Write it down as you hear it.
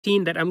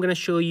that I'm going to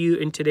show you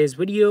in today's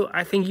video.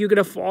 I think you're going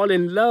to fall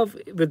in love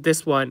with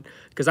this one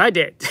because I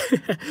did.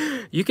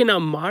 You can now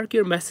mark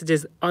your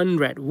messages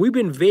unread. We've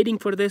been waiting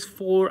for this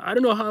for I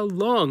don't know how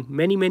long,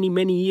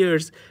 many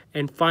years,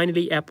 and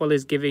finally Apple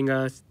is giving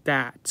us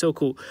that. So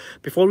cool.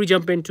 Before we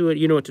jump into it,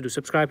 you know what to do.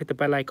 Subscribe, hit the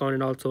bell icon,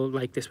 and also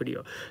like this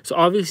video. So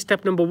obviously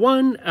step number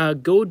one,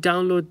 go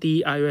download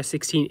the iOS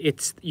 16.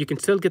 You can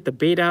still get the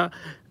beta.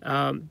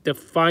 The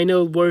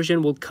final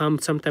version will come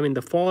sometime in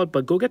the fall,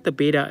 but go get the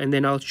beta and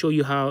then I'll show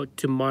you how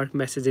to mark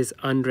messages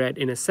unread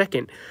in a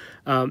second.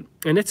 And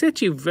it's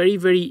actually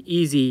very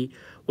easy.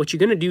 What you're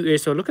going to do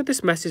is, so look at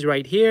this message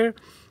right here,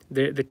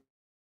 the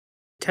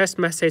test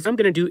message. What I'm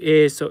going to do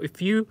is, so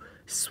if you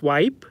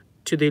swipe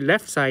to the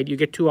left side, you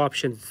get two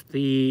options,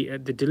 the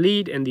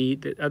delete and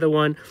the other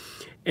one.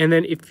 And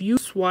then if you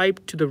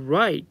swipe to the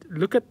right,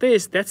 look at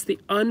this, that's the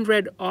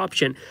unread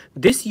option.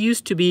 This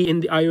used to be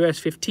in the iOS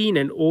 15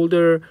 and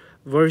older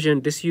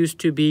version. This used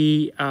to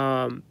be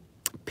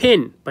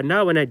pinned, but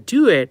now when I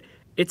do it,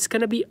 it's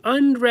gonna be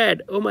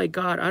unread. Oh my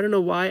God, I don't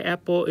know why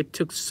it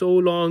took so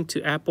long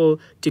to Apple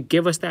to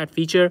give us that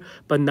feature,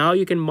 but now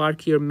you can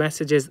mark your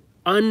messages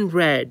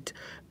unread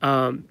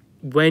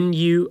when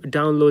you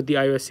download the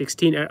iOS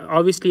 16. And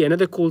obviously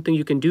another cool thing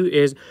you can do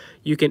is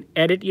you can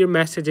edit your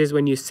messages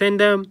when you send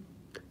them.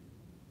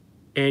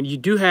 And you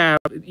do have,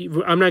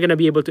 I'm not going to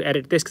be able to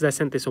edit this because I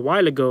sent this a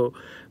while ago,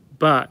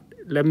 but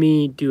let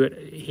me do it.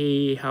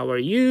 Hey, how are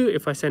you?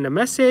 If I send a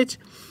message,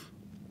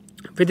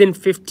 within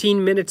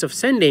 15 minutes of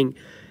sending,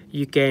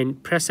 you can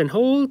press and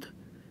hold,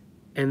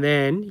 and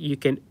then you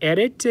can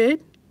edit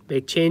it,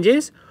 make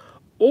changes,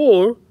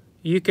 or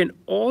you can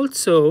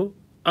also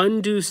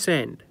undo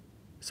send.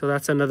 So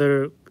that's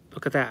another,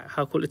 look at that,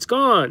 how cool, it's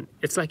gone.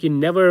 It's like you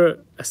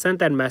never sent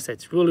that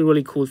message.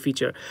 Really cool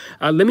feature.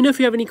 Let me know if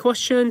you have any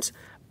questions,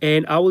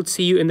 and I will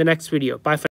see you in the next video. Bye for now.